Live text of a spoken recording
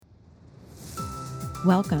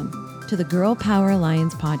Welcome to the Girl Power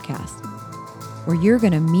Alliance podcast, where you're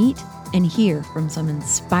going to meet and hear from some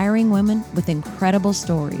inspiring women with incredible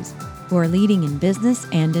stories who are leading in business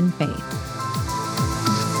and in faith.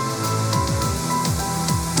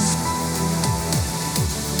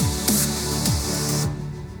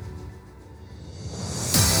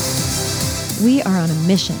 We are on a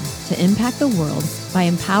mission to impact the world by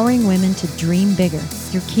empowering women to dream bigger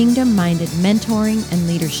through kingdom-minded mentoring and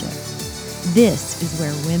leadership. This is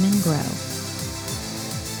where women grow.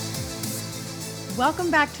 Welcome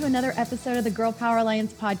back to another episode of the Girl Power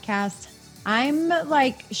Alliance podcast. I'm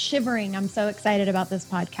like shivering. I'm so excited about this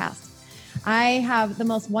podcast. I have the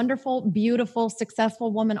most wonderful, beautiful,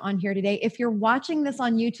 successful woman on here today. If you're watching this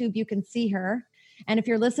on YouTube, you can see her. And if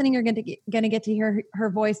you're listening, you're going to get to hear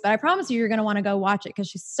her voice. But I promise you're going to want to go watch it because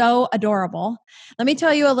she's so adorable. Let me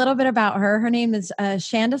tell you a little bit about her. Her name is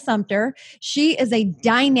Shanda Sumter. She is a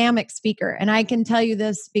dynamic speaker. And I can tell you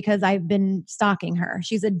this because I've been stalking her.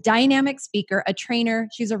 She's a dynamic speaker, a trainer.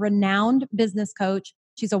 She's a renowned business coach.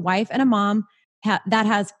 She's a wife and a mom that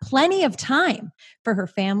has plenty of time for her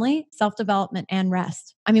family, self-development, and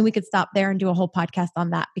rest. I mean, we could stop there and do a whole podcast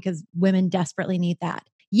on that because women desperately need that.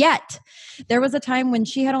 Yet, there was a time when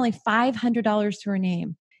she had only $500 to her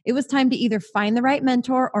name. It was time to either find the right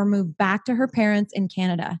mentor or move back to her parents in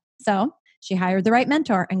Canada. So she hired the right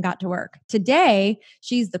mentor and got to work. Today,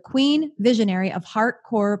 she's the queen visionary of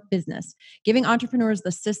Heartcore Business, giving entrepreneurs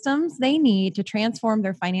the systems they need to transform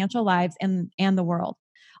their financial lives and the world.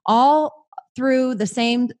 All through the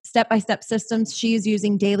same step-by-step systems she is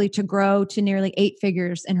using daily to grow to nearly 8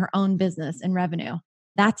 figures in her own business and revenue.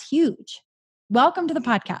 That's huge. Welcome to the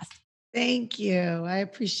podcast. Thank you. I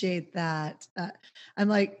appreciate that. I'm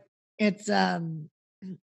like, it's even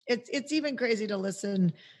crazy to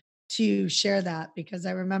listen to share that because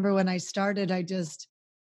I remember when I started, I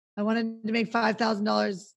wanted to make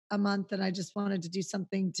 $5,000 a month, and I just wanted to do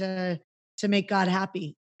something to make God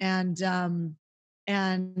happy. And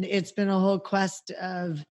it's been a whole quest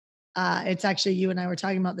of. It's actually you and I were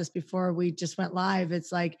talking about this before we just went live.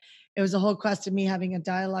 It's like it was a whole quest of me having a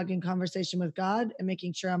dialogue and conversation with God and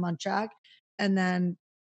making sure I'm on track, and then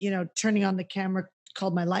turning on the camera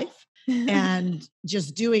called my life and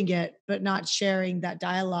just doing it, but not sharing that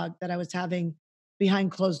dialogue that I was having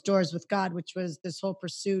behind closed doors with God, which was this whole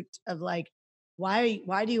pursuit of like, why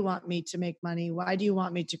do you want me to make money? Why do you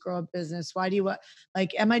want me to grow a business? Why do you want,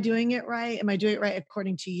 like, am I doing it right? Am I doing it right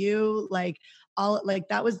according to you? Like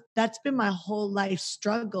that's been my whole life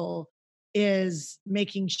struggle, is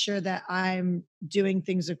making sure that I'm doing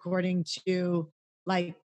things according to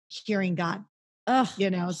like hearing God. Ugh.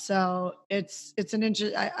 So it's an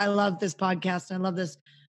interest. I love this podcast. And I love this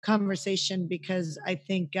conversation because I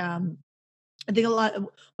think a lot,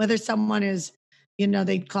 whether someone is,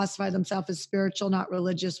 they classify themselves as spiritual, not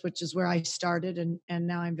religious, which is where I started. And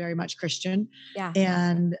now I'm very much Christian. Yeah.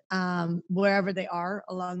 And wherever they are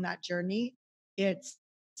along that journey, it's,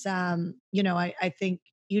 I think,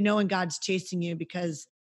 when God's chasing you because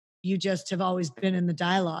you just have always been in the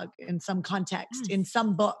dialogue in some context, in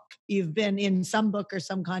some book. You've been in some book or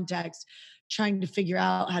some context trying to figure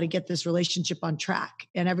out how to get this relationship on track,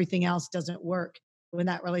 and everything else doesn't work when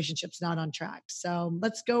that relationship's not on track. So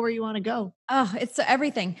let's go where you want to go. Oh, it's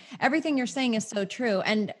everything. Everything you're saying is so true.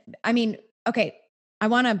 And I mean, okay, I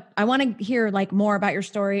want to hear like more about your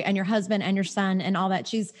story and your husband and your son and all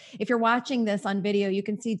that. If you're watching this on video, you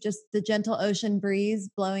can see just the gentle ocean breeze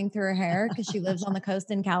blowing through her hair because she lives on the coast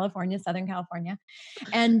in California, Southern California.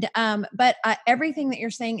 And, but everything that you're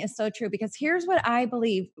saying is so true because here's what I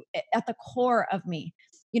believe at the core of me.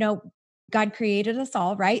 God created us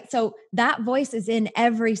all, right? So that voice is in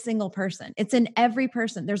every single person. It's in every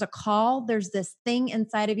person. There's a call, there's this thing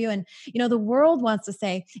inside of you. And, the world wants to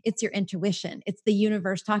say it's your intuition, it's the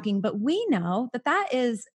universe talking, but we know that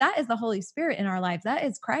is the Holy Spirit in our lives. That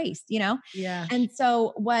is Christ, Yeah. And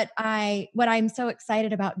so what I'm so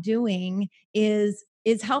excited about doing is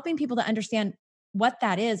helping people to understand what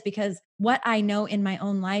that is, because what I know in my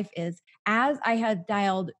own life is as I had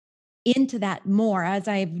dialed into that more, as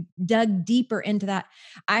I've dug deeper into that,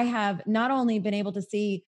 I have not only been able to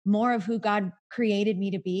see more of who God created me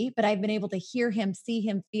to be, but I've been able to hear him, see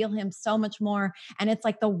him, feel him so much more. And it's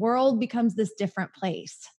like the world becomes this different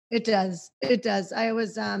place. It does. It does. I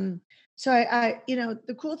was, so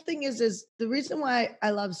the cool thing is the reason why I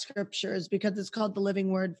love scripture is because it's called the living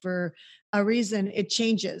word for a reason. It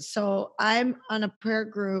changes. So I'm on a prayer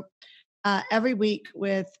group every week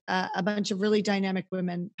with a bunch of really dynamic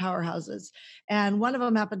women powerhouses. And one of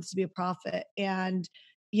them happens to be a prophet. And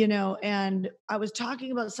I was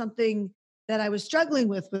talking about something that I was struggling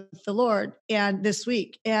with the Lord and this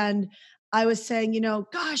week. And I was saying,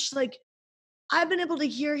 gosh, like I've been able to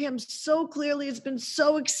hear him so clearly. It's been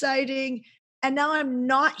so exciting. And now I'm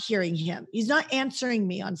not hearing him. He's not answering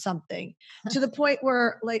me on something to the point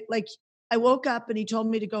where like I woke up and he told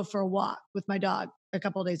me to go for a walk with my dog a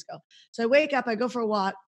couple of days ago. So I wake up, I go for a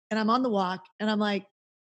walk and I'm on the walk and I'm like,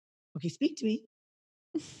 okay, speak to me.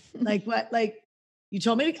 Like what? Like you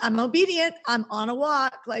told me I'm obedient. I'm on a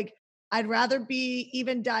walk. Like I'd rather be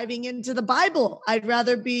even diving into the Bible. I'd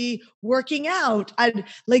rather be working out.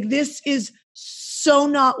 This is so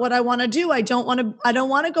not what I want to do. I don't want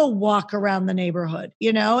to go walk around the neighborhood,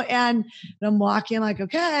 and I'm walking I'm like,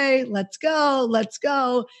 okay, let's go. Let's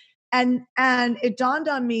go. And it dawned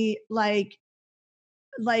on me like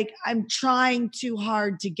I'm trying too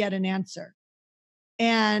hard to get an answer.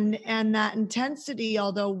 And that intensity,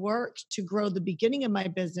 although worked to grow the beginning of my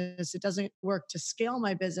business, it doesn't work to scale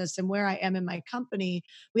my business. And where I am in my company,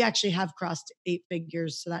 we actually have crossed 8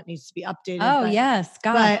 figures, so that needs to be updated. Oh, yes.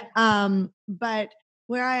 God. But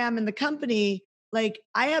where I am in the company, like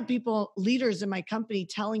I have leaders in my company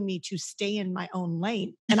telling me to stay in my own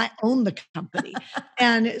lane, and I own the company.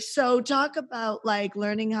 And so talk about like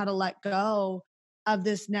learning how to let go of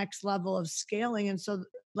this next level of scaling. And so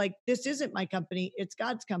like this isn't my company, it's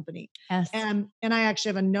God's company. Yes. And I actually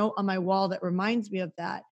have a note on my wall that reminds me of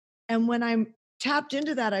that. And when I'm tapped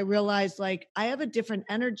into that, I realize like I have a different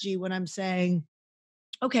energy when I'm saying,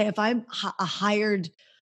 okay, if I'm a hired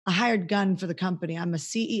gun for the company, I'm a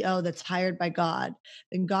CEO that's hired by God,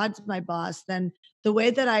 then God's my boss, then the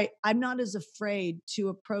way that I'm not as afraid to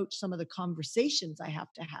approach some of the conversations I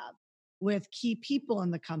have to have with key people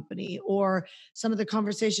in the company, or some of the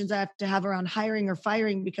conversations I have to have around hiring or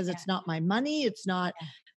firing, because it's not my money. It's not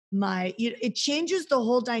it changes the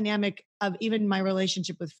whole dynamic of even my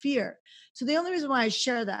relationship with fear. So the only reason why I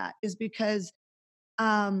share that is because,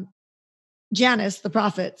 Janice, the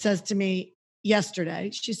prophet, says to me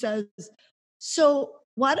yesterday, she says, so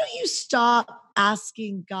why don't you stop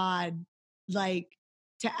asking God, like,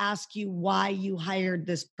 to ask you why you hired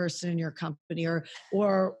this person in your company,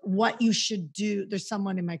 or what you should do. There's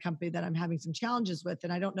someone in my company that I'm having some challenges with,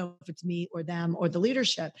 and I don't know if it's me or them or the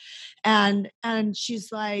leadership. And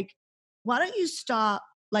she's like, why don't you stop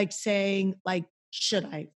like saying like, should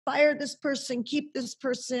I fire this person, keep this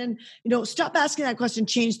person? Stop asking that question,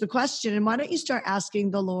 change the question. And why don't you start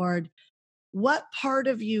asking the Lord, what part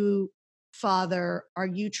of you, Father, are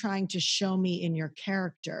you trying to show me in your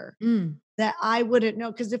character that I wouldn't know?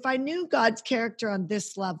 Because if I knew God's character on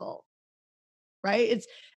this level, right?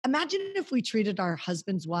 Imagine if we treated our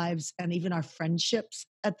husbands, wives, and even our friendships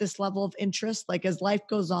at this level of interest. Like as life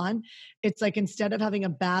goes on, it's like instead of having a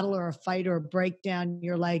battle or a fight or a breakdown,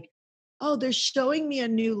 you're like, oh, they're showing me a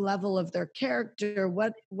new level of their character.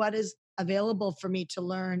 What is available for me to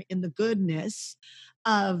learn in the goodness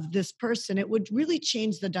of this person? It would really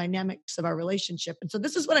change the dynamics of our relationship. And so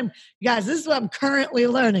this is what I'm currently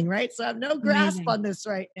learning, right? So I have no grasp on this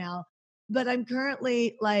right now, but I'm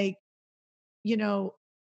currently like,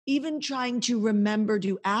 even trying to remember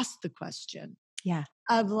to ask the question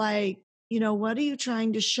of like, what are you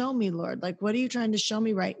trying to show me, Lord? Like, what are you trying to show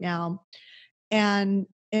me right now? And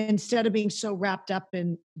instead of being so wrapped up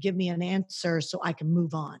in give me an answer so I can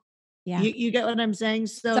move on. Yeah. You get what I'm saying?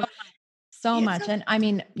 So much. And I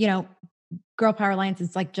mean, Girl Power Alliance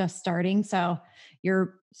is like just starting. So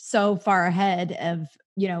you're so far ahead of,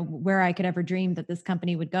 where I could ever dream that this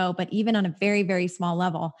company would go. But even on a very, very small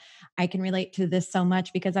level, I can relate to this so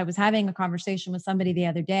much because I was having a conversation with somebody the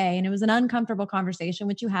other day, and it was an uncomfortable conversation,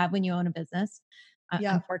 which you have when you own a business.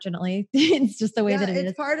 Unfortunately, it's just the way that it is.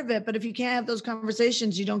 It's part of it. But if you can't have those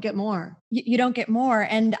conversations, you don't get more. You don't get more.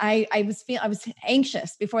 And I was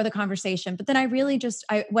anxious before the conversation, but then I really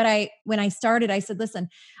when I started, I said, listen,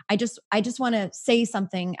 I just want to say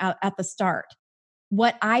something at the start.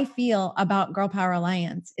 What I feel about Girl Power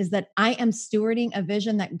Alliance is that I am stewarding a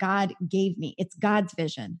vision that God gave me. It's God's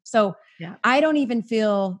vision. So I don't even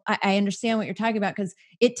feel, I understand what you're talking about, because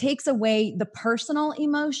it takes away the personal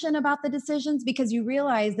emotion about the decisions, because you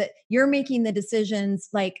realize that you're making the decisions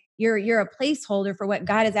like you're a placeholder for what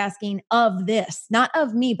God is asking of this, not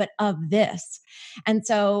of me, but of this. And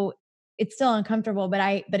so it's still uncomfortable, but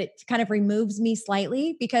it kind of removes me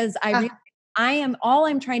slightly, because all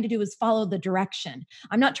I'm trying to do is follow the direction.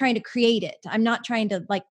 I'm not trying to create it. I'm not trying to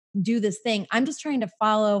like do this thing. I'm just trying to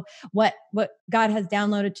follow what God has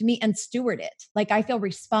downloaded to me and steward it. Like I feel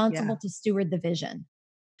responsible to steward the vision.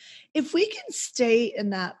 If we can stay in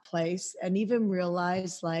that place and even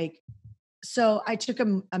realize like So I took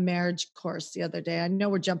a marriage course the other day. I know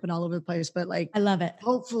we're jumping all over the place, but like, I love it.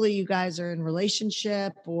 hopefully you guys are in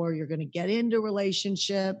relationship or you're going to get into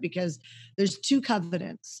relationship, because there's two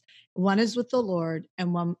covenants. One is with the Lord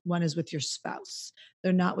and one is with your spouse.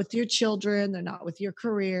 They're not with your children. They're not with your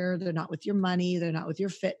career. They're not with your money. They're not with your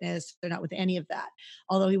fitness. They're not with any of that.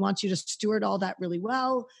 Although he wants you to steward all that really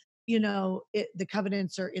well, the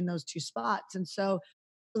covenants are in those two spots. And so,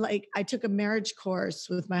 like, I took a marriage course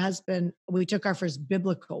with my husband. We took our first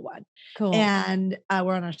biblical one, Cool. and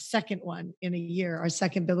we're on our second one in a year, our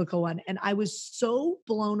second biblical one. And I was so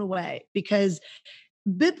blown away because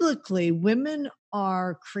biblically, women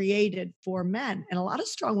are created for men, and a lot of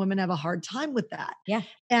strong women have a hard time with that. Yeah.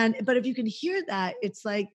 But if you can hear that, it's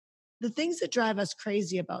like the things that drive us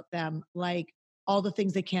crazy about them, like all the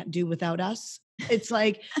things they can't do without us. It's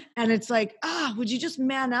like, and it's like, would you just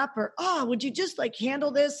man up? Or, would you just like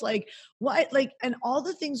handle this? Like, what? Like, and all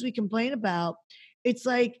the things we complain about, it's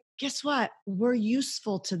like, guess what? We're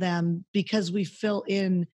useful to them because we fill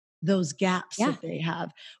in those gaps Yeah. that they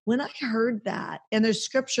have. When I heard that, and there's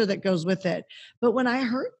scripture that goes with it, but when I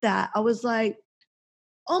heard that, I was like,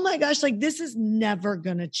 oh my gosh, like this is never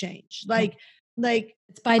gonna change. Like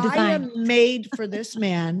It's by I design. am made for this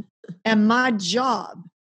man, and my job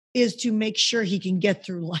is to make sure he can get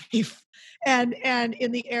through life and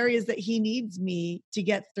in the areas that he needs me to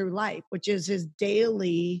get through life, which is his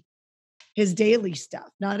daily stuff,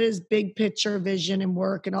 not his big picture vision and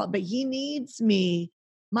work and all, but he needs me,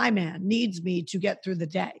 my man needs me to get through the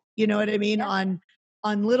day. You know what I mean? Yeah.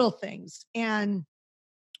 On little things. And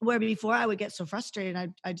where before I would get so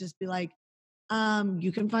frustrated, I'd just be like,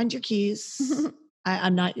 you can find your keys.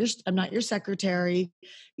 I'm not your secretary.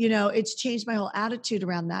 It's changed my whole attitude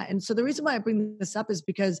around that. And so the reason why I bring this up is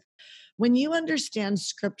because when you understand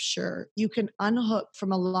scripture, you can unhook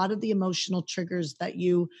from a lot of the emotional triggers that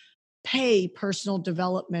you pay personal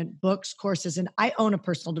development books, courses, and I own a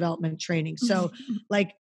personal development training. So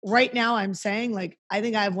like right now I'm saying, like, I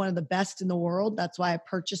think I have one of the best in the world. That's why I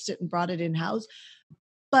purchased it and brought it in house.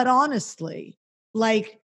 But honestly,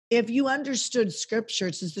 like, if you understood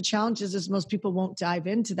scripture, since the challenge is most people won't dive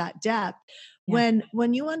into that depth. Yeah.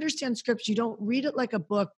 When you understand scripture, you don't read it like a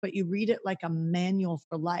book, but you read it like a manual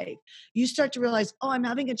for life. You start to realize, oh, I'm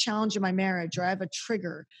having a challenge in my marriage, or I have a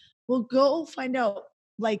trigger. Well, go find out,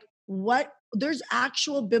 like, what there's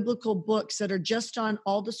actual biblical books that are just on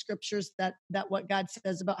all the scriptures that what God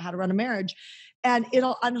says about how to run a marriage, and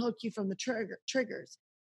it'll unhook you from the triggers.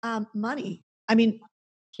 Money. I mean,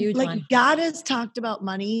 Huge like, one. God has talked about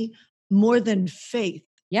money more than faith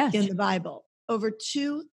Yes. in the Bible. Over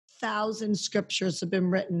 2,000 scriptures have been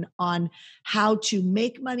written on how to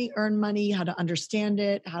make money, earn money, how to understand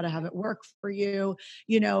it, how to have it work for you.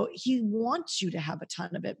 He wants you to have a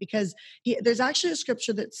ton of it, because there's actually a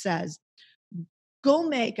scripture that says,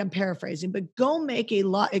 I'm paraphrasing, but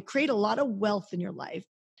create a lot of wealth in your life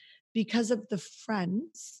because of the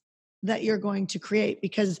friends that you're going to create,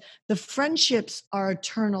 because the friendships are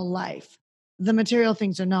eternal life. The material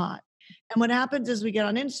things are not. And what happens is we get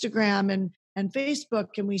on Instagram and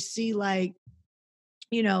Facebook, and we see, like,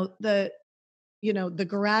 you know, the the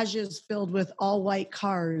garages filled with all white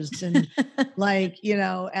cars, and like,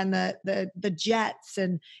 and the jets.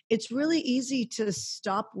 And it's really easy to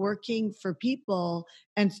stop working for people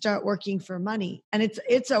and start working for money. And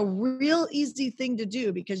it's a real easy thing to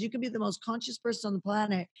do, because you can be the most conscious person on the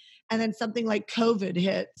planet, and then something like COVID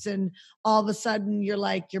hits, and all of a sudden you're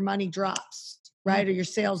like, your money drops, right? Or your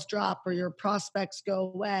sales drop, or your prospects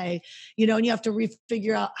go away, and you have to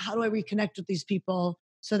figure out, how do I reconnect with these people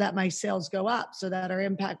so that my sales go up, so that our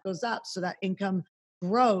impact goes up, so that income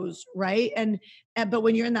grows, right? But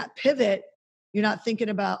when you're in that pivot, you're not thinking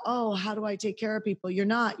about, oh, how do I take care of people? You're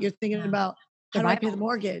thinking Yeah. about, how do I pay the Survival.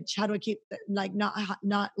 mortgage? How do I keep, like,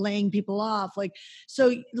 not laying people off? Like,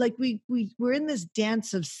 so, like, we're in this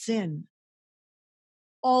dance of sin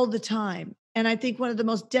all the time. And I think one of the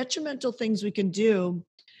most detrimental things we can do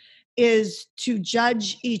is to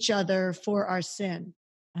judge each other for our sin.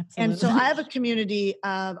 And so Absolutely. I have a community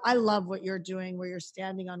of, I love what you're doing, where you're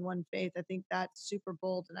standing on one faith. I think that's super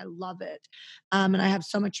bold, and I love it. And I have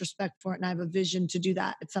so much respect for it. And I have a vision to do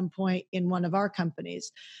that at some point in one of our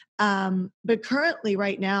companies. But currently,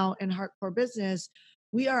 right now in Hardcore Business,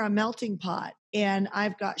 we are a melting pot. And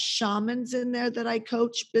I've got shamans in there that I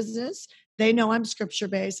coach business. They know I'm scripture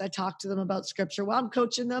based. I talk to them about scripture while I'm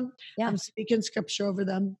coaching them. Yeah. I'm speaking scripture over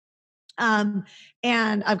them.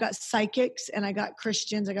 And I've got psychics, and I got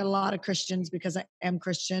Christians. I got a lot of Christians because I am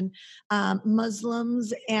Christian,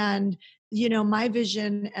 Muslims, and my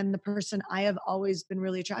vision and the person I have always been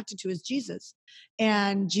really attracted to is Jesus.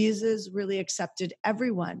 And Jesus really accepted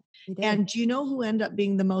everyone. And do you know who end up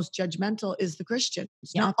being the most judgmental is the Christians,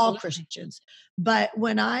 Yeah, not all absolutely. Christians. But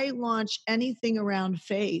when I launch anything around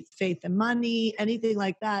faith and money, anything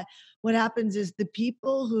like that, what happens is the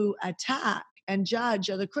people who attack and judge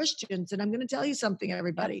are the Christians. And I'm going to tell you something,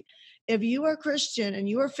 everybody. If you are Christian and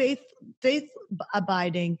you are faith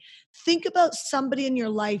abiding, think about somebody in your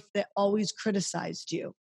life that always criticized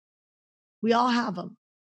you. We all have them.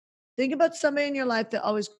 Think about somebody in your life that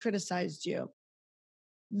always criticized you.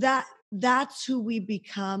 That's who we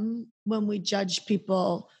become when we judge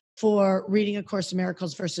people for reading A Course in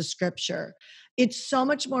Miracles versus scripture. It's so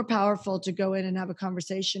much more powerful to go in and have a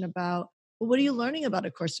conversation about, well, what are you learning about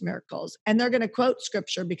A Course in Miracles? And they're going to quote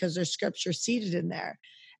scripture because there's scripture seated in there.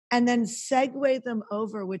 And then segue them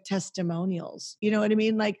over with testimonials. You know what I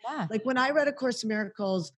mean? Like when I read A Course in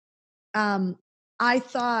Miracles, I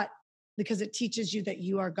thought, because it teaches you that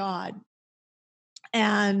you are God,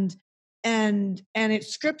 and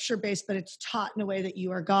it's scripture based, but it's taught in a way that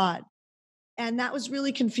you are God. And that was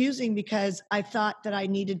really confusing because I thought that I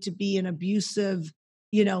needed to be in abusive,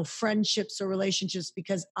 friendships or relationships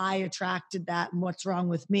because I attracted that, and what's wrong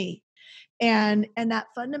with me. And that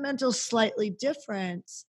fundamental slightly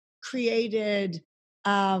difference created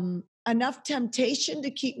enough temptation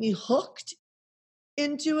to keep me hooked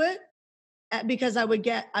into it, because I would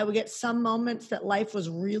get some moments that life was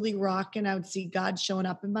really rocking. I would see God showing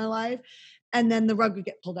up in my life, and then the rug would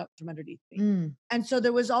get pulled out from underneath me. And so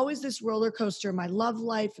there was always this roller coaster in my love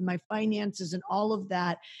life and my finances and all of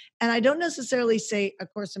that. And I don't necessarily say A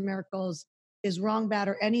Course in Miracles is wrong, bad,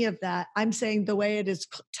 or any of that. I'm saying the way it is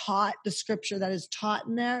taught, the scripture that is taught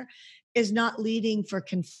in there is not leading for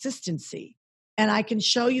consistency. And I can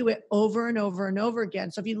show you it over and over and over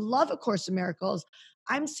again. So if you love A Course in Miracles,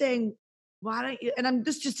 I'm saying, why don't you, and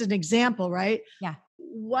this is just an example, right? Yeah.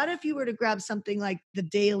 What if you were to grab something like the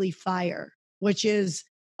Daily Fire, which is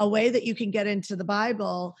a way that you can get into the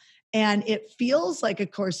Bible, and it feels like A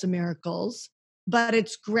Course in Miracles, but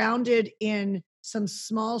it's grounded in some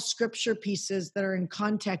small scripture pieces that are in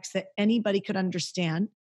context that anybody could understand.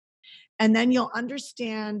 And then you'll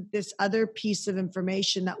understand this other piece of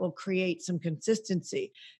information that will create some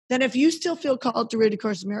consistency. Then if you still feel called to read A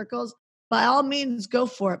Course in Miracles, by all means, go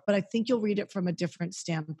for it. But I think you'll read it from a different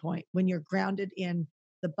standpoint when you're grounded in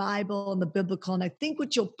the Bible and the biblical. And I think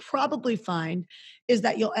what you'll probably find is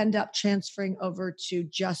that you'll end up transferring over to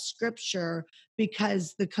just scripture,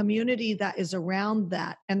 because the community that is around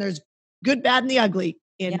that, and there's good, bad, and the ugly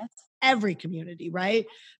in every community, right?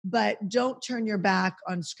 But don't turn your back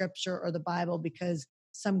on scripture or the Bible because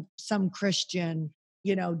some Christian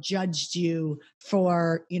judged you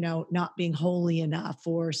for, not being holy enough,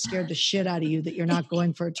 or scared the shit out of you that you're not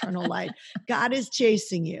going for eternal life. God is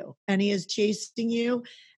chasing you, and he is chasing you.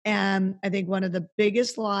 And I think one of the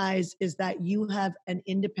biggest lies is that you have an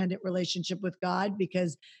independent relationship with God,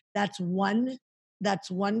 because that's one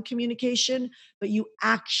communication, but you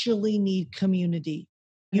actually need community.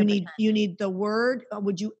 You need the word.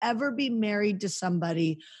 Would you ever be married to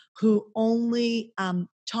somebody who only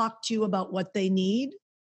talked to you about what they need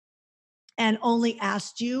and only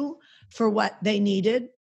asked you for what they needed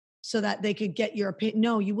so that they could get your opinion?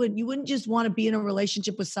 No, you wouldn't. You wouldn't just want to be in a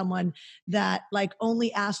relationship with someone that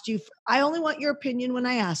only asked you. I only want your opinion when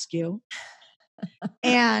I ask you.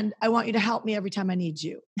 And I want you to help me every time I need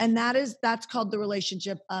you. And that's called the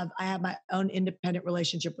relationship of, I have my own independent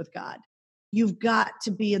relationship with God. You've got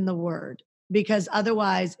to be in the word, because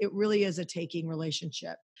otherwise it really is a taking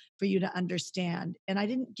relationship for you to understand. And I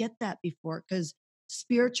didn't get that before, because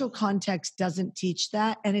spiritual context doesn't teach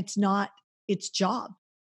that. And it's not its job.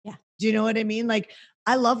 Yeah. Do you know what I mean?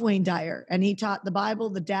 I love Wayne Dyer, and he taught the Bible,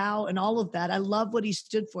 the Tao, and all of that. I love what he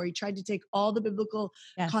stood for. He tried to take all the biblical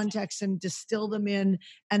contexts and distill them in.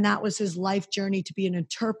 And that was his life journey, to be an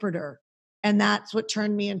interpreter. And that's what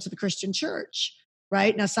turned me into the Christian church,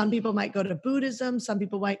 right? Now, some people might go to Buddhism, some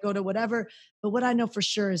people might go to whatever. But what I know for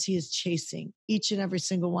sure is he is chasing each and every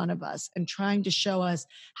single one of us and trying to show us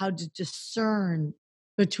how to discern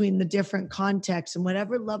between the different contexts. And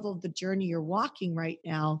whatever level of the journey you're walking right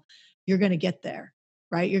now, you're going to get there.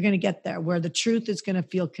 Right? You're going to get there where the truth is going to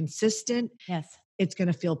feel consistent. Yes. It's going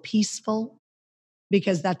to feel peaceful,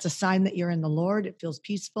 because that's a sign that you're in the Lord. It feels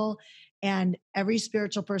peaceful. And every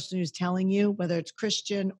spiritual person who's telling you, whether it's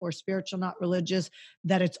Christian or spiritual, not religious,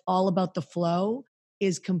 that it's all about the flow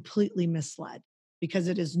is completely misled, because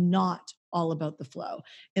it is not all about the flow.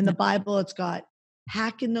 In the Bible, it's got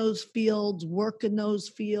hack in those fields, work in those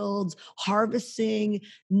fields, harvesting,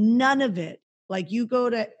 none of it Like you go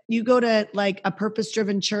to like a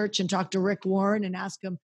purpose-driven church and talk to Rick Warren and ask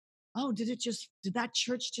him, oh, did that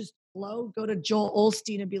church just flow? Go to Joel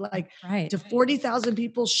Olstein and be like, Right. do 40,000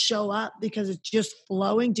 people show up because it's just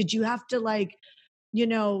flowing? Did you have to like, did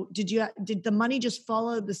the money just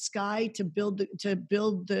follow the sky to build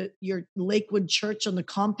your Lakewood church on the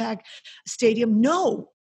compact stadium?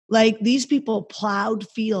 No. Like these people plowed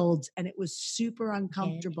fields and it was super Again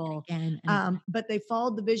uncomfortable. and again. And But they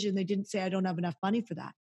followed the vision. They didn't say, I don't have enough money for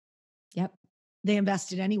that. yep. They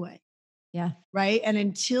invested anyway. Yeah. Right. And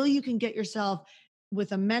until you can get yourself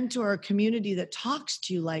with a mentor or community that talks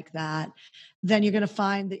to you like that, then you're going to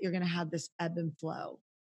find that you're going to have this ebb and flow.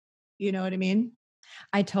 You know what I mean?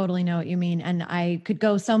 I totally know what you mean. And I could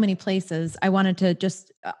go so many places. I wanted to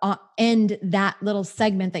just end that little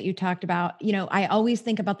segment that you talked about. I always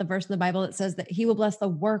think about the verse in the Bible that says that he will bless the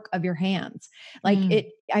work of your hands. Like Mm.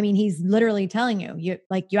 it, I mean, he's literally telling you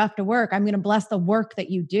have to work. I'm going to bless the work that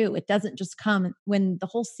you do. It doesn't just come. When the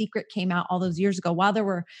whole secret came out all those years ago, while there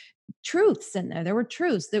were truths in there were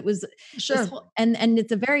truths. It was this Sure. whole, and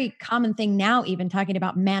it's a very common thing now, even talking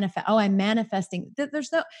about manifest. Oh, I'm manifesting.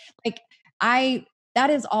 There's no, like, I, that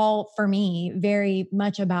is all for me very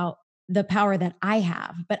much about the power that I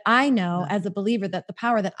have. But I know Yeah. as a believer that the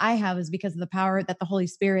power that I have is because of the power that the Holy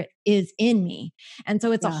Spirit is in me. And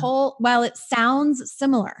so it's a Yeah. whole, while it sounds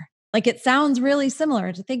similar, like it sounds really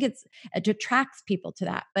similar to think it attracts people to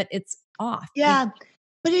that, but it's off. Yeah.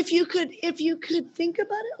 But if you could think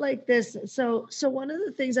about it like this, so one of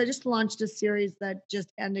the things, I just launched a series that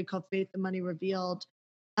just ended called Faith and Money Revealed.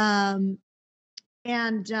 Um,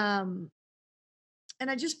 and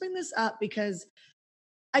I just bring this up because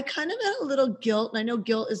I kind of had a little guilt, and I know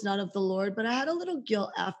guilt is not of the Lord, but I had a little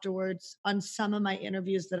guilt afterwards on some of my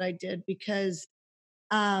interviews that I did because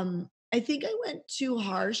I think I went too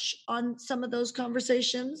harsh on some of those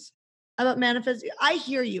conversations about manifesting. I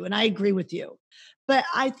hear you and I agree with you, but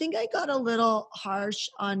I think I got a little harsh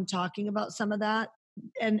on talking about some of that.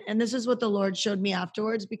 And this is what the Lord showed me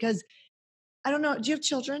afterwards because I don't know. Do you have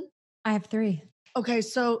children? I have three. Okay,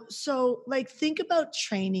 so like think about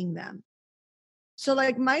training them. So,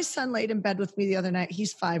 like, my son laid in bed with me the other night.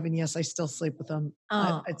 He's 5, and yes, I still sleep with him.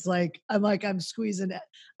 Oh, It's like I'm squeezing it.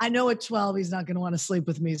 I know at 12 he's not going to want to sleep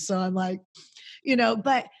with me, so I'm like,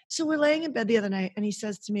 But so we're laying in bed the other night, and he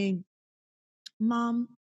says to me, "Mom,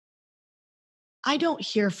 I don't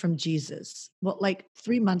hear from Jesus." Well, like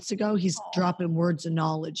 3 months ago, he's dropping words of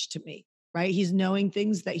knowledge to me. Right? He's knowing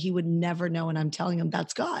things that he would never know, and I'm telling him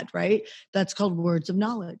that's God. Right? That's called words of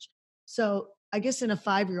knowledge. So I guess in a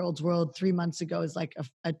 5-year-old's world, 3 months ago is like a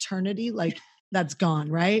eternity, like that's gone,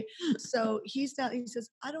 right? So he says,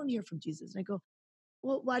 I don't hear from Jesus. And I go,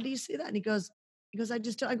 well, why do you say that? And he goes, I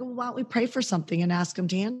just don't. I go, well, why don't we pray for something and ask him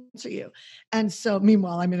to answer you? And so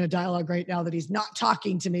meanwhile, I'm in a dialogue right now that he's not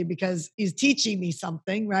talking to me because he's teaching me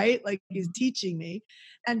something, right? Like he's teaching me.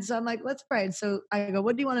 And so I'm like, let's pray. And so I go,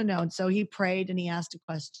 what do you want to know? And so he prayed and he asked a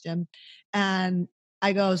question. And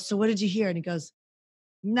I go, so what did you hear? And he goes,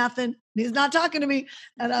 nothing. He's not talking to me.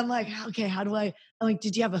 And I'm like, okay, I'm like,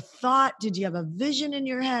 did you have a thought? Did you have a vision in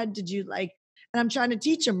your head? Did you like, and I'm trying to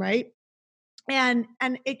teach him, right? And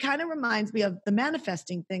it kind of reminds me of the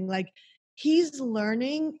manifesting thing. Like he's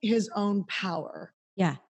learning his own power,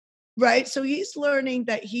 yeah. right? So he's learning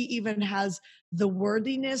that he even has the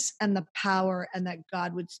worthiness and the power and that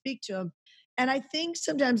God would speak to him. And I think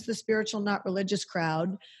sometimes the spiritual, not religious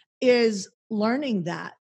crowd is learning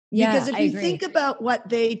that. Because Yeah, if I you think agree. about what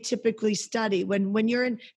they typically study, when you're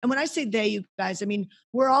in, and when I say they, you guys, I mean,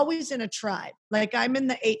 we're always in a tribe. Like I'm in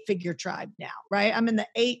the 8-figure tribe now, right? I'm in the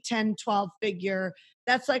 8, 10, 12 figure.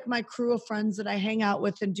 That's like my crew of friends that I hang out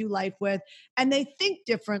with and do life with. And they think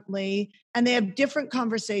differently and they have different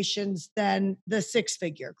conversations than the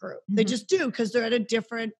 6-figure group. They Mhm. just do because they're at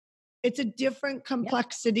it's a different Yep.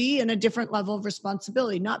 complexity and a different level of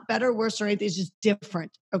responsibility, not better, worse, or anything. It's just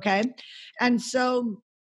different. Okay. And so,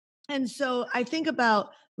 and so I think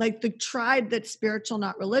about like the tribe that's spiritual,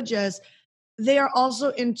 not religious. They are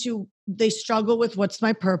also they struggle with what's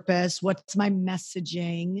my purpose? What's my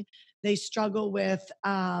messaging? They struggle with,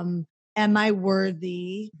 am I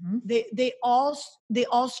worthy? Mhm. They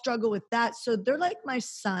all struggle with that. So they're like my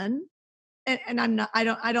son. And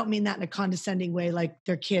I don't mean that in a condescending way, like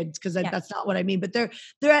they're kids, because Yeah. that's not what I mean. But they're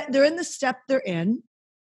in the step they're in,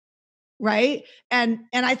 right? And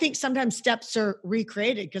I think sometimes steps are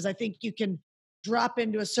recreated because I think you can drop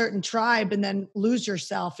into a certain tribe and then lose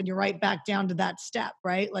yourself and you're right back down to that step,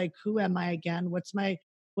 right? Like who am I again? What's my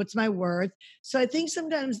worth? So I think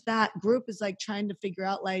sometimes that group is like trying to figure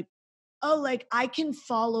out like oh, like I can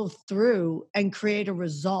follow through and create a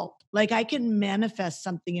result. Like I can manifest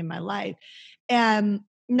something in my life. And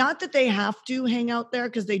not that they have to hang out there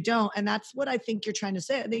because they don't. And that's what I think you're trying to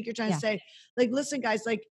say. I think you're trying to Yeah. say, like, listen, guys,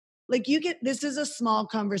 like you get this is a small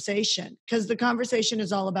conversation because the conversation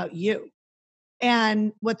is all about you.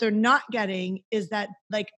 And what they're not getting is that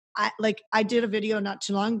I did a video not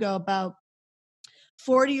too long ago about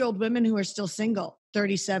 40-year-old women who are still single,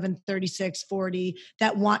 37, 36, 40,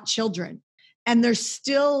 that want children. And they're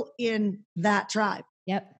still in that tribe.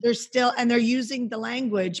 Yep. And they're using the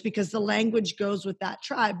language because the language goes with that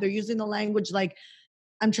tribe. They're using the language like,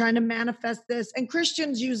 I'm trying to manifest this. And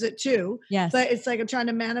Christians use it too. Yes. But it's like, I'm trying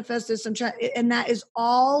to manifest this. And that is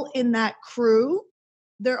all in that crew.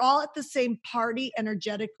 They're all at the same party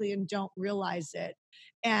energetically and don't realize it.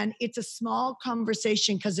 And it's a small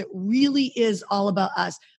conversation because it really is all about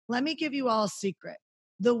us. Let me give you all a secret.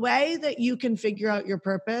 The way that you can figure out your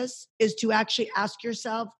purpose is to actually ask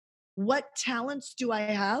yourself, what talents do I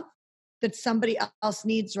have that somebody else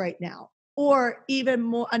needs right now? Or even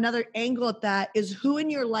more, another angle at that is who in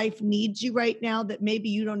your life needs you right now that maybe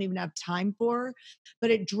you don't even have time for,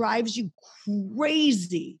 but it drives you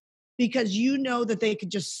crazy because you know that they could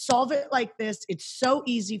just solve it like this. It's so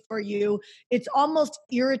easy for you. It's almost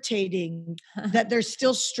irritating that they're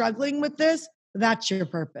still struggling with this. That's your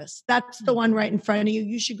purpose. That's the one right in front of you.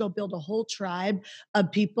 You should go build a whole tribe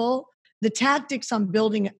of people. The tactics on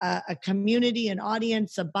building a community, an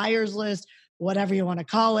audience, a buyer's list, whatever you want to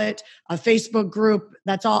call it, a Facebook group,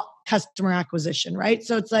 that's all customer acquisition, right?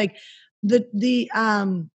 So it's like the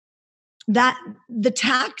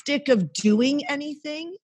tactic of doing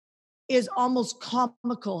anything is almost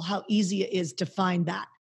comical how easy it is to find that.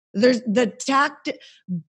 There's the tactic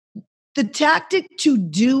to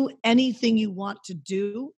do anything you want to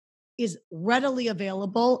do is readily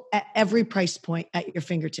available at every price point at your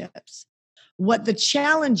fingertips. What the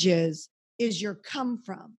challenge is your come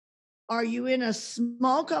from. Are you in a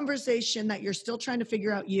small conversation that you're still trying to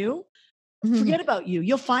figure out you? Forget about you.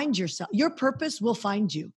 You'll find yourself. Your purpose will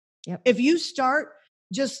find you. Yep. If you start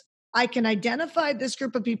I can identify this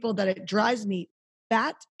group of people that it drives me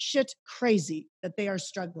batshit crazy that they are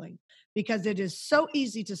struggling because it is so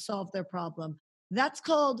easy to solve their problem. That's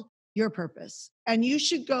called your purpose. And you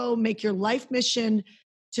should go make your life mission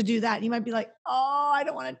to do that. You might be like, oh, I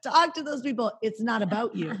don't want to talk to those people. It's not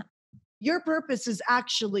about you. Your purpose is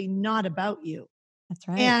actually not about you. That's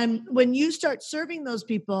right. And when you start serving those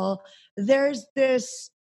people, there's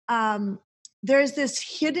this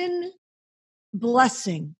hidden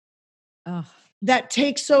blessing that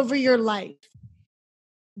takes over your life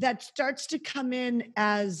that starts to come in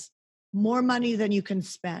as more money than you can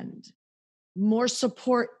spend, more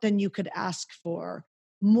support than you could ask for,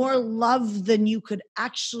 more love than you could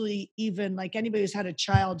actually even, like anybody who's had a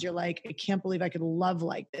child, you're like, I can't believe I could love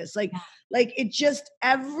like this. Like it just,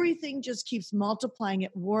 everything just keeps multiplying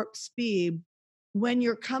at warp speed when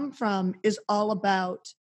your come from is all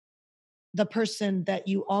about the person that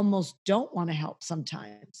you almost don't want to help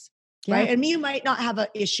sometimes. Yeah. Right. And you might not have an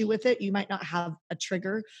issue with it. You might not have a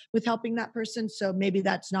trigger with helping that person. So maybe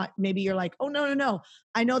maybe you're like, oh, no.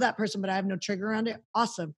 I know that person, but I have no trigger around it.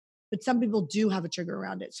 Awesome. But some people do have a trigger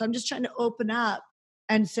around it. So I'm just trying to open up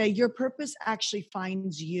and say your purpose actually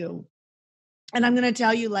finds you. And I'm going to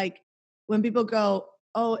tell you, like, when people go,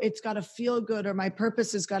 oh, it's got to feel good, or my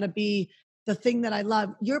purpose has got to be the thing that I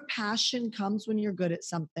love. Your passion comes when you're good at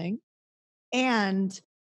something. And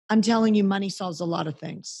I'm telling you, money solves a lot of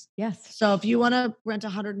things. Yes. So if you want to rent a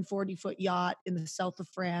 140-foot yacht in the south of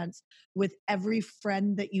France with every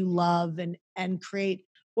friend that you love and create,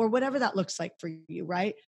 or whatever that looks like for you,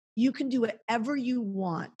 right? You can do whatever you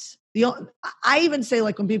want. I even say,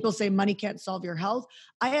 like, when people say money can't solve your health,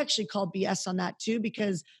 I actually call BS on that too,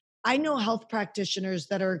 because I know health practitioners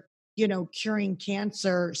that are, curing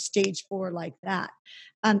cancer stage 4 like that.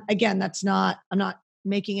 Again, I'm not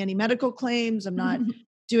making any medical claims. I'm not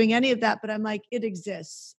doing any of that, but I'm like, it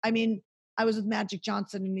exists. I mean, I was with Magic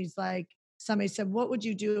Johnson and he's like, somebody said, what would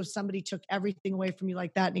you do if somebody took everything away from you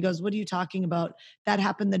like that? And he goes, what are you talking about? That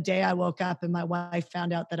happened the day I woke up and my wife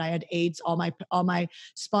found out that I had AIDS. All my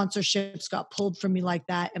sponsorships got pulled from me like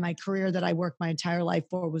that. And my career that I worked my entire life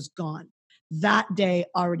for was gone. That day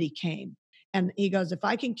already came. And he goes, if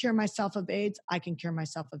I can cure myself of AIDS, I can cure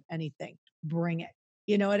myself of anything. Bring it.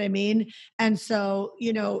 You know what I mean? And so,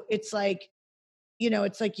 it's like, you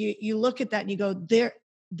look at that and you go,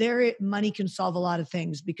 money can solve a lot of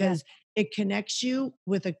things because it connects you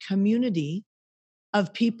with a community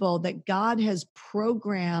of people that God has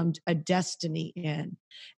programmed a destiny in,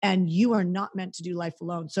 and you are not meant to do life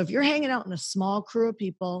alone. So if you're hanging out in a small crew of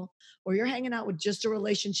people, or you're hanging out with just a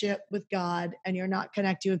relationship with God and you're not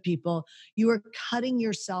connecting with people, you are cutting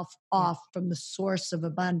yourself off from the source of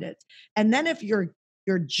abundance. And then if your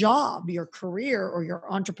job, your career, or your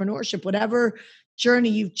entrepreneurship, whatever journey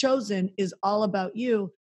you've chosen is all about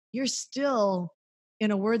you, you're still in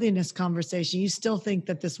a worthiness conversation. You still think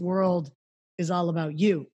that this world is all about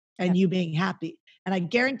you and you being happy. And I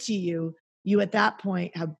guarantee you, you at that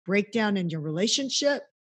point have breakdown in your relationship,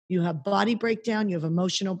 you have body breakdown, you have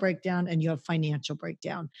emotional breakdown, and you have financial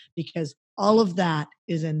breakdown, because all of that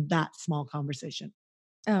is in that small conversation.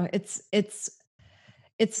 Oh, it's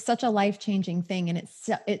such a life-changing thing. And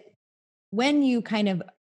when you kind of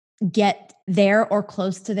get there or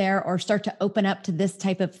close to there or start to open up to this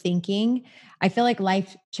type of thinking, I feel like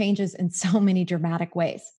life changes in so many dramatic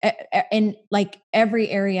ways. And like every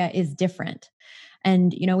area is different.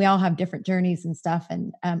 And, we all have different journeys and stuff.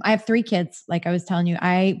 And I have 3 kids. Like I was telling you,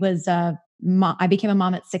 I became a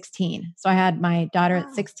mom at 16. So I had my daughter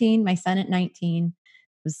at 16, my son at 19,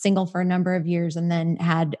 was single for a number of years, and then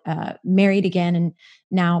had married again. And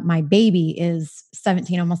now my baby is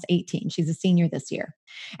 17, almost 18. She's a senior this year.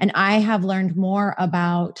 And I have learned more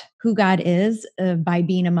about who God is by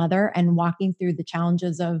being a mother and walking through the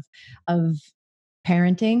challenges of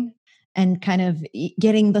parenting, and kind of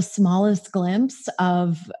getting the smallest glimpse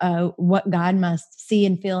of what God must see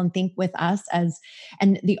and feel and think with us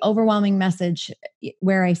and the overwhelming message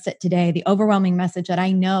where I sit today, the overwhelming message that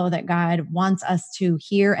I know that God wants us to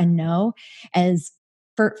hear and know as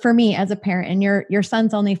for me as a parent. And your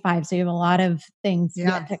son's only 5, so you have a lot of things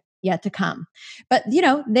yet to come. But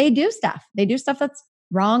they do stuff. They do stuff that's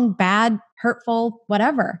wrong, bad, hurtful,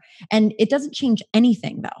 whatever. And it doesn't change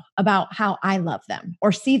anything though about how I love them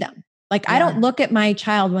or see them. Like I don't look at my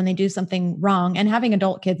child when they do something wrong, and having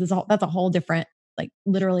adult kids that's a whole different, like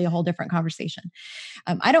literally a whole different conversation.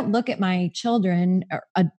 I don't look at my children, or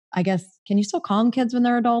I guess, can you still call them kids when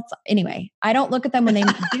they're adults? Anyway, I don't look at them when they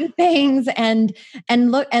do things and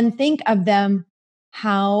look and think of them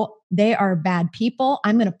how they are bad people.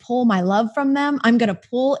 I'm going to pull my love from them. I'm going to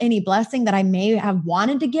pull any blessing that I may have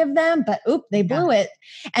wanted to give them, but they blew it.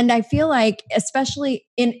 And I feel like, especially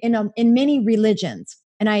in many religions,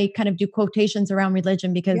 and I kind of do quotations around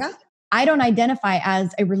religion because I don't identify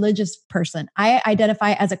as a religious person. I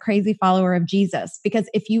identify as a crazy follower of Jesus, because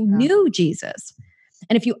if you knew Jesus,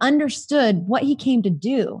 and if you understood what he came to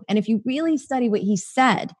do, and if you really study what he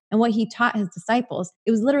said and what he taught his disciples,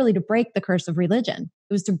 it was literally to break the curse of religion.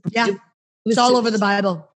 It was to it's all over the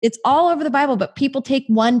Bible. It's all over the Bible, but people take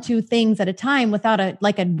 1-2 things at a time without a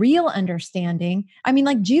real understanding. I mean,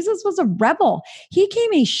 like Jesus was a rebel. He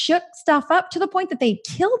came, he shook stuff up to the point that they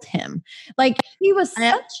killed him. Like he was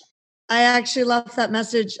I actually left that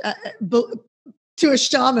message to a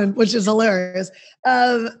shaman, which is hilarious.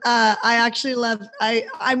 I actually love,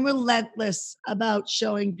 I'm relentless about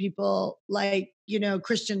showing people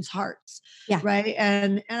Christians' hearts. Right.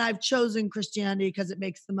 And I've chosen Christianity because it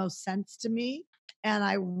makes the most sense to me. And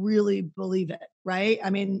I really believe it. Right. I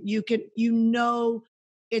mean,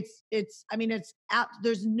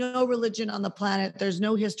 there's no religion on the planet. There's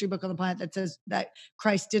no history book on the planet that says that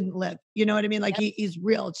Christ didn't live. You know what I mean? Like he's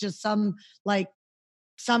real. It's just some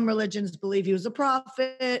religions believe he was a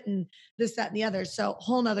prophet and this, that, and the other. So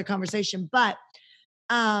whole nother conversation. But,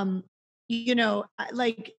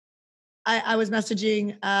 I was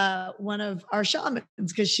messaging one of our shamans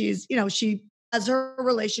because she's, she has her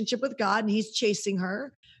relationship with God and he's chasing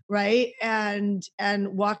her. Right. And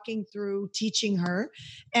walking through teaching her.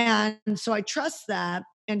 And so I trust that.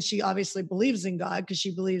 And she obviously believes in God because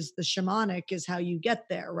she believes the shamanic is how you get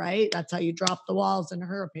there. Right. That's how you drop the walls, in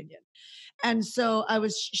her opinion. And so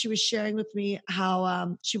she was sharing with me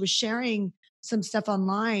how she was sharing some stuff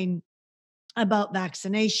online about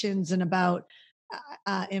vaccinations and about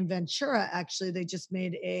in Ventura, actually, they just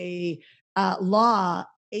made a law,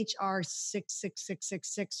 HR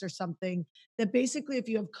 66666 or something, that basically if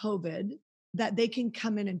you have COVID, that they can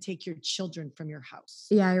come in and take your children from your house.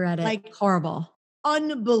 Yeah, I read it. Like horrible.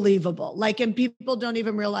 Unbelievable. And people don't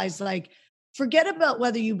even realize, forget about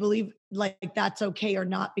whether you believe that's okay or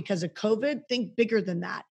not because of COVID. Think bigger than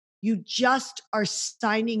that. You just are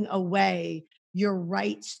signing away your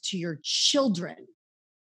rights to your children.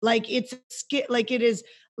 It is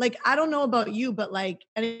I don't know about you, but and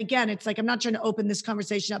again, it's I'm not trying to open this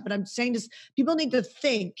conversation up, but I'm saying this, people need to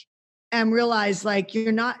think and realize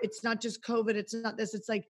it's not just COVID. It's not this. It's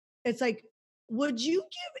would you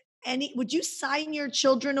give would you sign your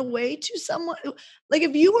children away to someone? Like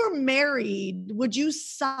if you were married, would you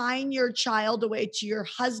sign your child away to your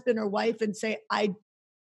husband or wife and say,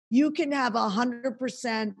 you can have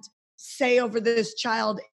 100% say over this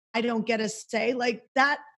child. I don't get a say like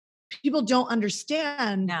that. People don't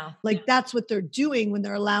understand. No. Like that's what they're doing when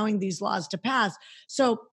they're allowing these laws to pass.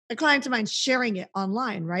 So a client of mine sharing it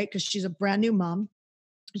online, right? Because she's a brand new mom.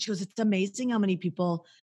 And she goes, it's amazing how many people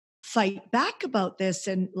fight back about this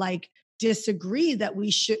and like disagree that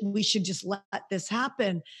we should just let this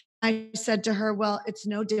happen. I said to her, well, it's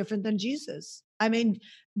no different than Jesus. I mean,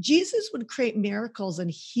 Jesus would create miracles and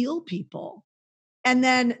heal people. And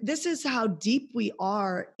then this is how deep we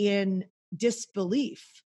are in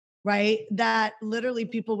disbelief, right? That literally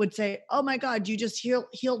people would say, oh my God, you just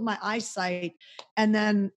healed my eyesight. And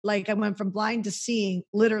then like I went from blind to seeing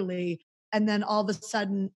literally. And then all of a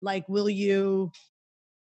sudden, like, will you,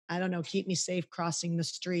 I don't know, keep me safe crossing the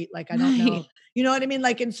street? Like, I don't know. You know what I mean?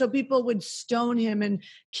 Like, and so people would stone him and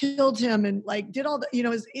killed him and like did all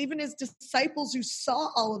the, even his disciples who saw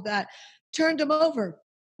all of that turned him over.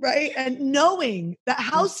 Right. And knowing that,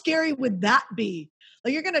 how scary would that be?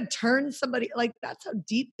 Like, you're going to turn somebody, like, that's how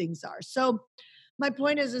deep things are. So my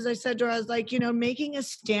point is, as I said to her, I was like, making a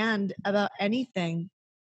stand about anything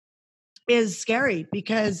is scary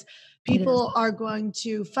because people are going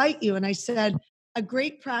to fight you. And I said, a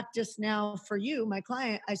great practice now for you, my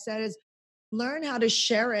client, I said, is learn how to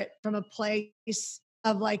share it from a place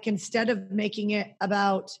of like, instead of making it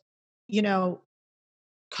about,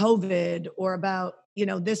 COVID or about,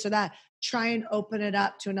 this or that, try and open it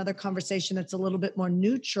up to another conversation that's a little bit more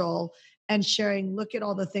neutral and sharing, look at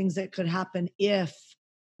all the things that could happen if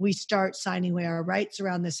we start signing away our rights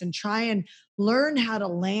around this, and try and learn how to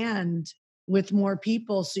land with more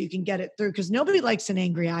people so you can get it through. Because nobody likes an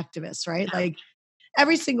angry activist, right? Like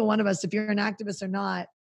every single one of us, if you're an activist or not,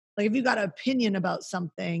 like if you got an opinion about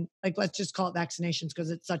something, like let's just call it vaccinations because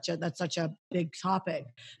that's such a big topic.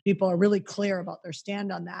 People are really clear about their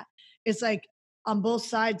stand on that. It's like on both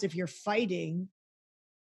sides, if you're fighting,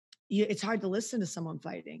 it's hard to listen to someone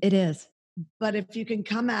fighting. It is. But if you can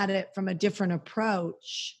come at it from a different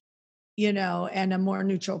approach, and a more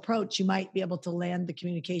neutral approach, you might be able to land the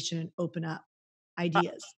communication and open up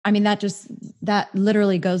ideas. I mean, that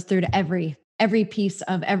literally goes through to every piece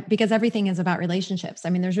of because everything is about relationships.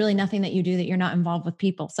 I mean, there's really nothing that you do that you're not involved with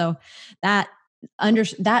people. So that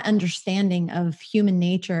understanding of human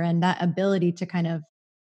nature and that ability to kind of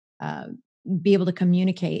be able to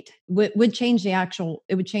communicate would change it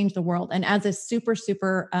would change the world. And as a super,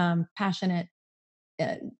 super passionate,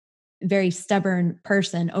 very stubborn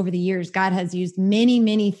person over the years, God has used many,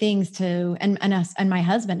 many things and us and my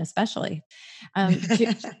husband, especially,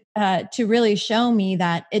 to really show me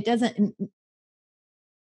that there's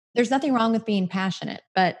nothing wrong with being passionate,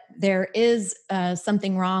 but there is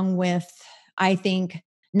something wrong with, I think,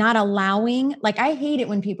 not allowing, like, I hate it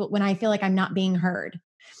when I feel like I'm not being heard.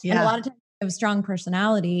 Yeah. And a lot of times I have a strong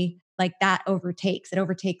personality, like that overtakes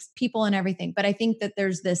people and everything. But I think that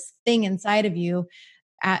there's this thing inside of you,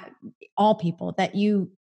 at all people, that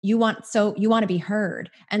you want to be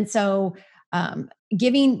heard. And so,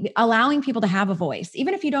 allowing people to have a voice,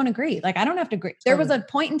 even if you don't agree. Like, I don't have to agree. There was a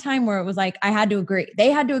point in time where it was like, I had to agree.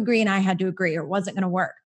 They had to agree and I had to agree, or it wasn't going to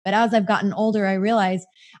work. But as I've gotten older, I realized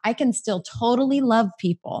I can still totally love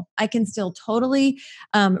people. I can still totally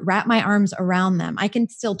wrap my arms around them. I can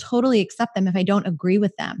still totally accept them if I don't agree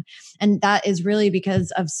with them. And that is really because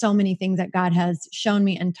of so many things that God has shown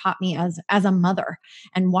me and taught me as a mother,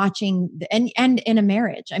 and watching and in a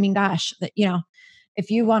marriage. I mean, gosh, if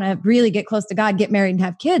you want to really get close to God, get married and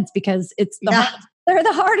have kids, because they're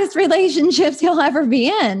the hardest relationships you'll ever be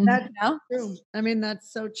in. That's true. I mean,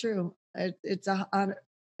 that's so true. It's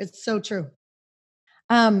so true.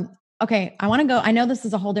 Okay. I know this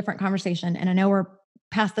is a whole different conversation, and I know we're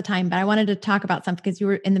past the time, but I wanted to talk about something because you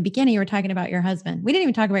were in the beginning, you were talking about your husband. We didn't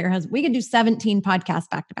even talk about your husband. We could do 17 podcasts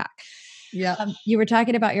back to back. Yeah. You were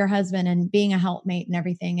talking about your husband and being a helpmate and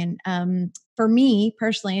everything. And for me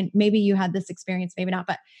personally, and maybe you had this experience, maybe not,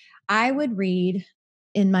 but I would read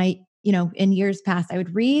in years past, I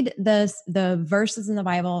would read the verses in the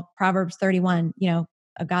Bible, Proverbs 31,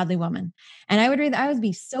 a godly woman. And I would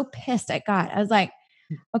be so pissed at God. I was like,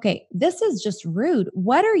 okay, this is just rude.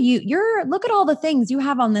 What are look at all the things you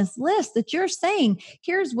have on this list that you're saying.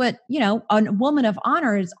 Here's what, a woman of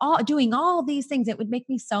honor is doing all these things. It would make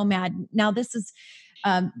me so mad. Now, this is,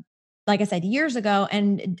 like I said, years ago,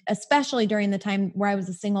 and especially during the time where I was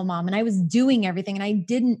a single mom and I was doing everything and I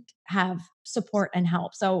didn't have support and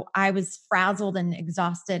help. So I was frazzled and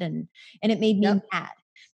exhausted, and it made me mad.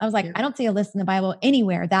 I was like, Yeah. I don't see a list in the Bible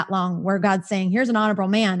anywhere that long where God's saying, here's an honorable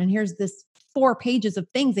man and here's this 4 pages of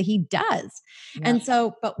things that he does. Yeah. And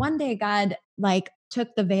so, but one day God like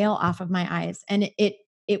took the veil off of my eyes, and it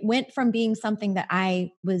went from being something that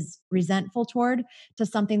I was resentful toward to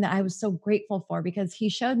something that I was so grateful for, because he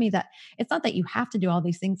showed me that it's not that you have to do all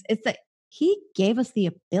these things. It's that he gave us the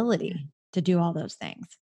ability to do all those things.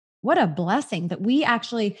 What a blessing that we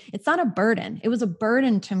actually, it's not a burden. It was a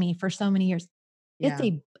burden to me for so many years. Yeah.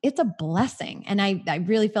 It's a blessing. And I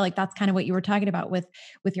really feel like that's kind of what you were talking about with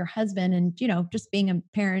your husband, and, just being a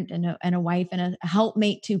parent and a wife and a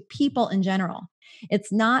helpmate to people in general.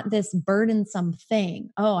 It's not this burdensome thing.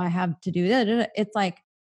 Oh, I have to do that. It's like,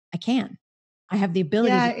 I have the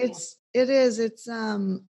ability Yeah, to. it is. It's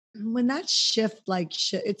when that shift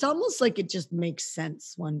it's almost like it just makes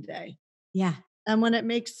sense one day. Yeah. And when it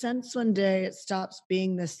makes sense one day, it stops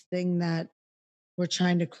being this thing that we're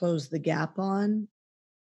trying to close the gap on.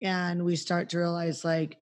 And we start to realize,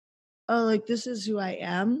 like, oh, like this is who I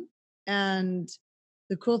am. And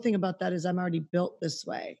the cool thing about that is I'm already built this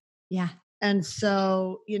way. Yeah. And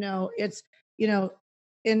so, you know,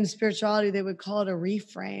 in spirituality, they would call it a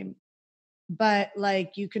reframe. But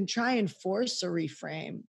like you can try and force a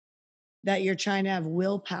reframe that you're trying to have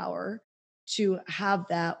willpower to have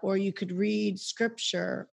that, or you could read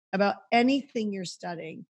scripture about anything you're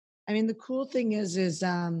studying. I mean, the cool thing is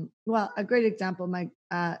a great example,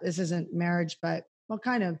 this isn't marriage, but well,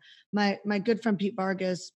 kind of my good friend Pete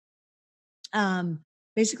Vargas,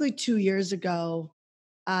 basically 2 years ago,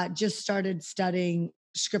 just started studying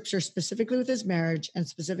scripture specifically with his marriage and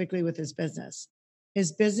specifically with his business.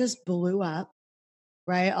 His business blew up,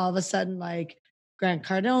 right? All of a sudden, like Grant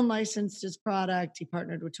Cardone licensed his product. He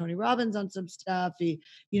partnered with Tony Robbins on some stuff. He,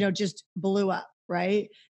 just blew up, right?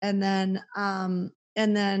 And then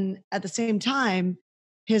at the same time,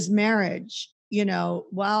 his marriage,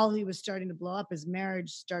 while he was starting to blow up, his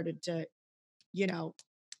marriage started to, you know,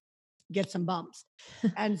 get some bumps.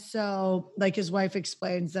 And so, like his wife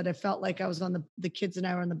explains that it felt like I was on the kids and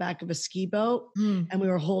I were on the back of a ski boat Mm. and we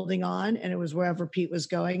were holding on, and it was wherever Pete was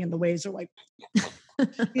going and the waves are like,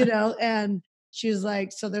 and she was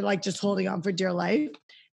like, so they're like just holding on for dear life.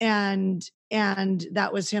 And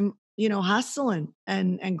that was him, hustling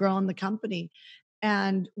and growing the company.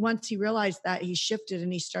 And once he realized that, he shifted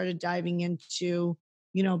and he started diving into,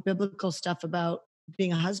 biblical stuff about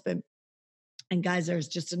being a husband. And guys,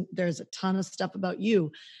 there's a ton of stuff about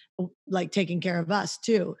you, like taking care of us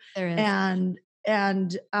too. There is.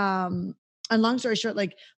 And long story short,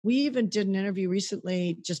 like we even did an interview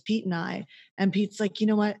recently, just Pete and I, and Pete's like, you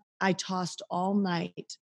know what? I tossed all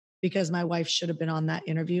night because my wife should have been on that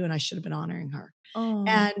interview and I should have been honoring her. Oh.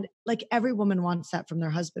 And like every woman wants that from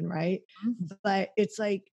their husband, right? Mhm. But it's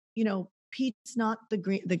like, Pete's not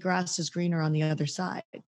the grass is greener on the other side.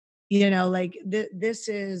 Like this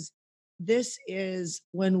is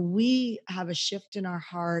when we have a shift in our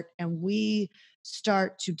heart and we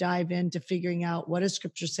start to dive into figuring out what does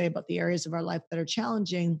scripture say about the areas of our life that are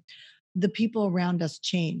challenging, the people around us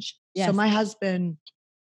change. So Yes. my husband's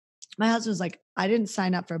like, I didn't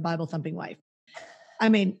sign up for a Bible thumping wife. I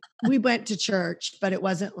mean, we went to church, but it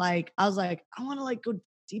wasn't like, I was like, I want to like go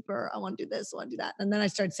deeper. I want to do this. I want to do that. And then I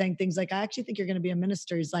started saying things like, I actually think you're going to be a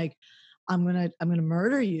minister. He's like, I'm going to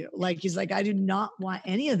murder you. Like, he's like, I do not want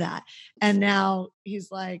any of that. And now he's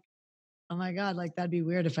like, oh my God, like that'd be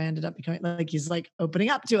weird if I ended up becoming, like, he's like opening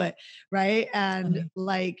up to it. Right. And Funny.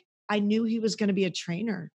 like, I knew he was going to be a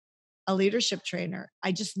trainer, a leadership trainer.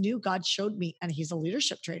 I just knew God showed me, and he's a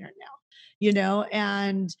leadership trainer now,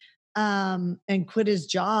 and quit his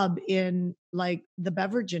job in like the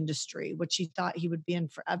beverage industry, which he thought he would be in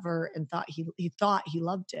forever, and thought he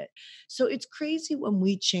loved it. So it's crazy when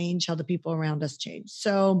we change how the people around us change.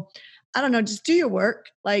 So I don't know, just do your work,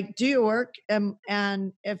 like do your work.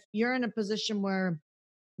 And if you're in a position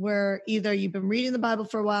where either you've been reading the Bible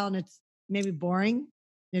for a while and it's maybe boring,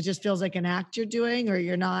 it just feels like an act you're doing, or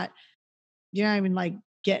you're not even like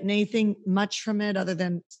getting anything much from it other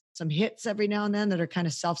than some hits every now and then that are kind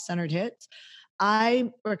of self-centered hits.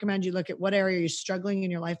 I recommend you look at what area you're struggling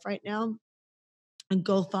in your life right now and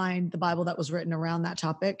go find the Bible that was written around that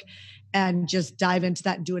topic and just dive into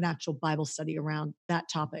that and do an actual Bible study around that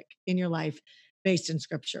topic in your life based in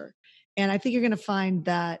scripture. And I think you're going to find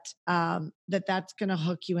that that's going to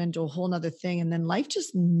hook you into a whole nother thing. And then life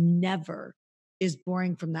just never is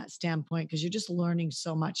boring from that standpoint because you're just learning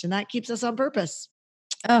so much, and that keeps us on purpose.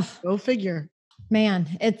 Oh, Go figure. man,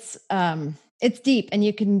 it's deep, and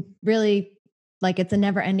you can really, like, it's a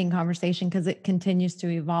never ending conversation because it continues to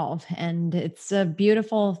evolve, and it's a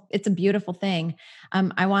beautiful thing.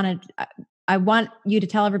 I wanted, I want you to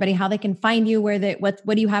tell everybody how they can find you, what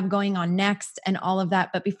do you have going on next and all of that.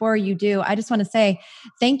 But before you do, I just want to say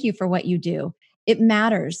thank you for what you do. It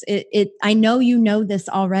matters. I know you know this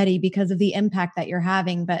already because of the impact that you're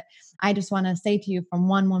having, but I just want to say to you from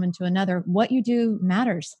one woman to another, what you do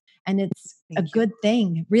matters. And it's a good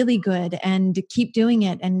thing, really good. And keep doing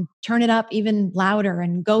it and turn it up even louder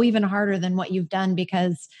and go even harder than what you've done,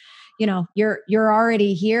 because you're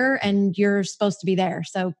already here and you're supposed to be there.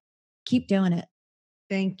 So keep doing it.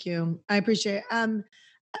 Thank you. I appreciate it. I'd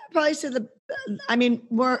probably say I'm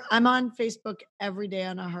on Facebook every day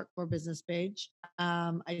on our Heartcore business page.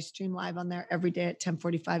 I stream live on there every day at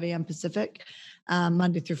 10:45 a.m. Pacific,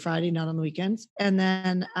 Monday through Friday, not on the weekends. And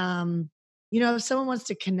then, if someone wants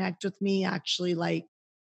to connect with me, actually like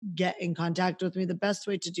get in contact with me, the best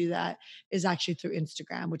way to do that is actually through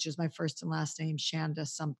Instagram, which is my first and last name, Shanda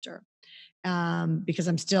Sumter. Because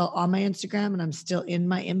I'm still on my Instagram and I'm still in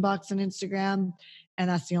my inbox on Instagram. And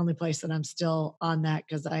that's the only place that I'm still on that,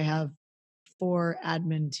 because I have 4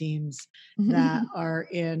 admin teams that are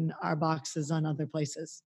in our boxes on other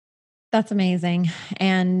places. That's amazing.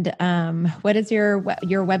 And what is your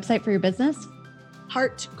website for your business?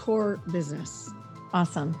 Heartcore Business.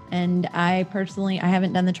 Awesome. And I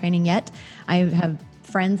haven't done the training yet. I have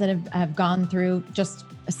friends that have gone through just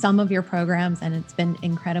some of your programs, and it's been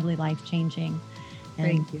incredibly life-changing. And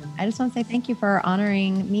thank you. I just want to say thank you for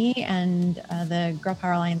honoring me and the Girl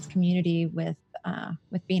Power Alliance community with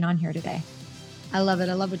being on here today. I love it.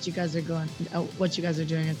 I love what you guys are doing.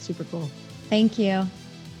 It's super cool. Thank you.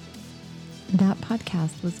 That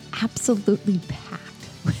podcast was absolutely packed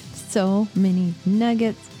with so many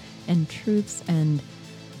nuggets and truths, and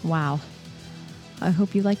wow. I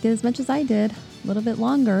hope you liked it as much as I did. A little bit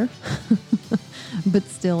longer, but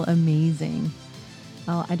still amazing.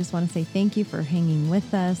 Well, I just want to say thank you for hanging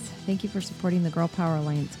with us. Thank you for supporting the Girl Power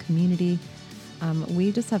Alliance community.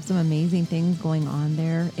 We just have some amazing things going on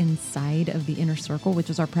there inside of the Inner Circle, which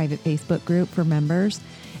is our private Facebook group for members.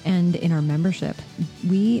 And in our membership,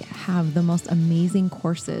 we have the most amazing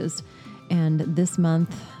courses. And this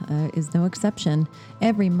month is no exception.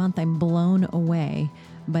 Every month I'm blown away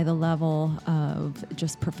by the level of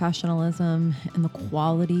just professionalism and the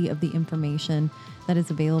quality of the information that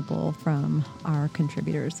is available from our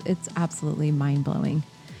contributors. It's absolutely mind-blowing.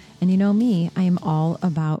 And you know me, I am all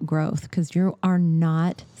about growth, because you are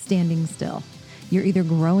not standing still. You're either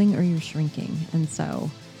growing or you're shrinking. And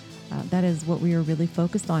so that is what we are really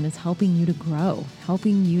focused on, is helping you to grow,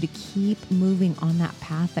 helping you to keep moving on that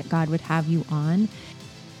path that God would have you on.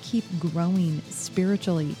 Keep growing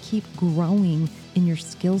spiritually, keep growing in your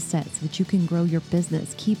skill set so that you can grow your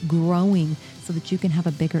business, keep growing so that you can have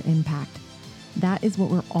a bigger impact. That is what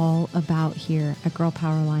we're all about here at Girl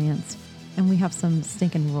Power Alliance. And we have some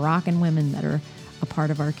stinking rockin' women that are a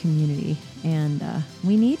part of our community. And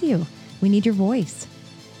we need you. We need your voice.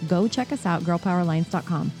 Go check us out,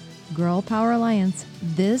 girlpoweralliance.com. Girl Power Alliance,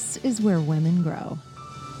 this is where women grow.